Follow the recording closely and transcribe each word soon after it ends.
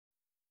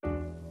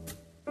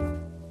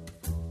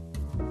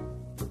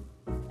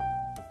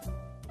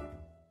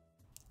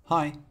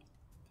Hi!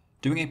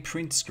 Doing a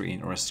print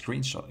screen or a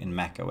screenshot in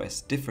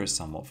macOS differs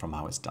somewhat from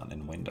how it's done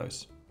in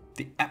Windows.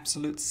 The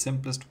absolute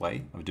simplest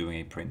way of doing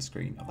a print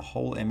screen of the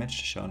whole image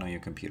shown on your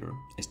computer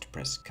is to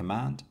press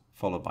Command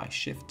followed by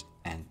Shift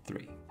and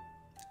 3.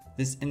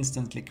 This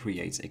instantly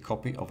creates a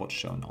copy of what's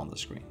shown on the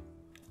screen.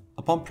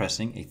 Upon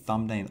pressing, a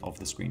thumbnail of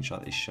the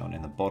screenshot is shown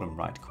in the bottom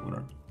right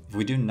corner. If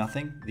we do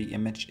nothing, the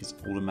image is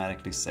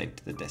automatically saved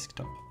to the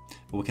desktop.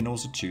 But we can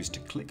also choose to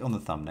click on the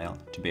thumbnail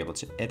to be able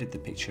to edit the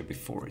picture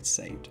before it's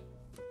saved.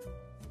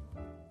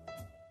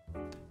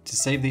 To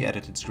save the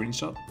edited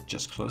screenshot,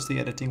 just close the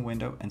editing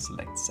window and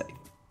select Save.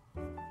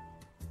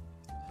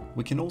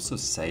 We can also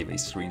save a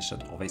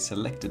screenshot of a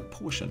selected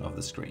portion of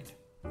the screen.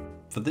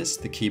 For this,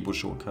 the keyboard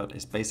shortcut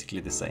is basically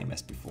the same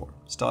as before,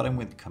 starting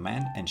with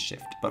Command and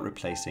Shift, but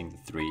replacing the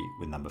 3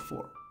 with number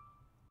 4.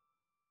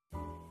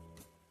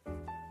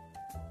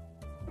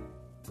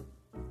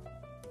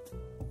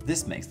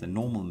 This makes the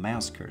normal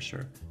mouse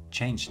cursor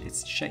change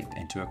its shape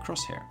into a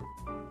crosshair.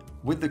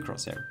 With the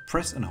crosshair,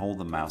 press and hold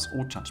the mouse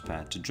or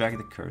touchpad to drag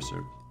the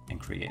cursor and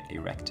create a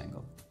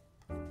rectangle.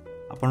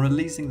 Upon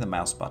releasing the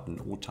mouse button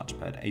or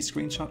touchpad, a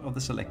screenshot of the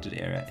selected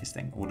area is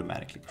then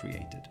automatically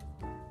created.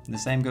 And the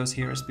same goes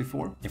here as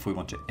before. If we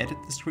want to edit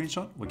the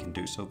screenshot, we can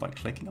do so by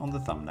clicking on the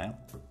thumbnail.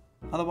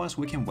 Otherwise,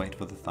 we can wait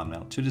for the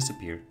thumbnail to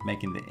disappear,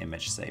 making the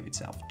image save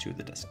itself to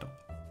the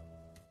desktop.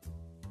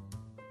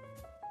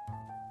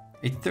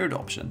 A third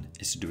option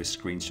is to do a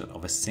screenshot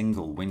of a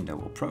single window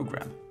or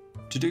program.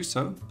 To do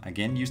so,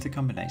 again use the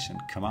combination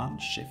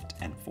Command, Shift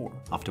and 4,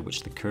 after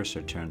which the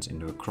cursor turns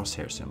into a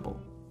crosshair symbol.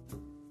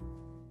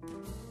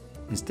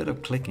 Instead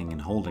of clicking and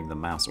holding the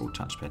mouse or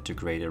touchpad to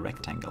create a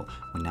rectangle,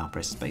 we now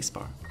press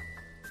spacebar.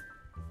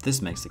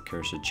 This makes the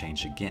cursor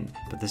change again,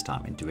 but this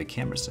time into a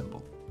camera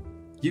symbol.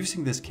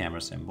 Using this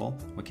camera symbol,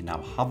 we can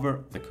now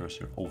hover the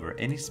cursor over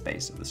any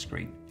space of the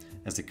screen.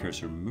 As the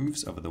cursor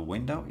moves over the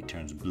window, it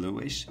turns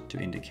bluish to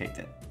indicate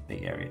that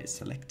the area is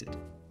selected.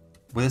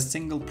 With a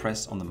single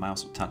press on the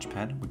mouse or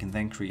touchpad, we can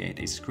then create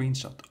a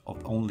screenshot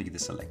of only the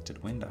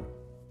selected window.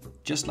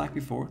 Just like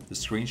before, the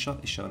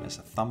screenshot is shown as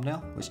a thumbnail,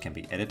 which can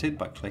be edited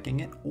by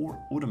clicking it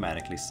or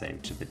automatically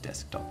saved to the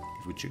desktop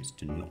if we choose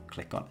to not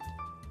click on it.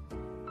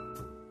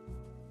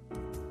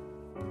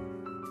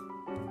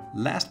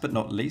 Last but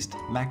not least,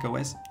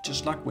 macOS,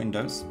 just like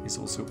Windows, is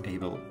also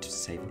able to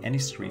save any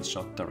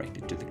screenshot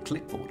directly to the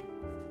clipboard.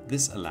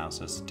 This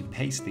allows us to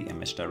paste the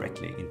image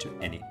directly into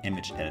any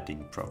image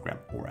editing program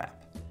or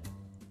app.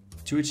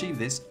 To achieve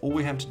this, all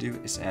we have to do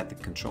is add the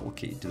Control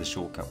key to the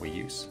shortcut we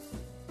use.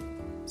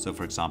 So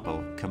for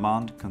example,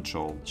 Command,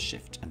 Control,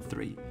 Shift and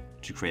 3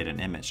 to create an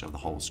image of the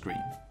whole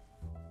screen.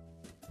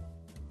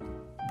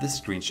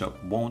 This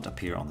screenshot won't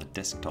appear on the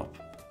desktop,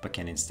 but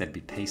can instead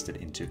be pasted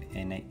into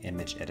any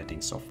image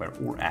editing software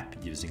or app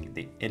using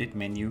the Edit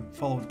menu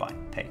followed by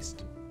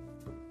Paste.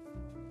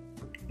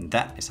 And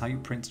that is how you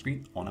print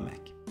screen on a Mac.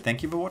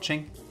 Thank you for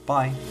watching.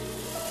 Bye!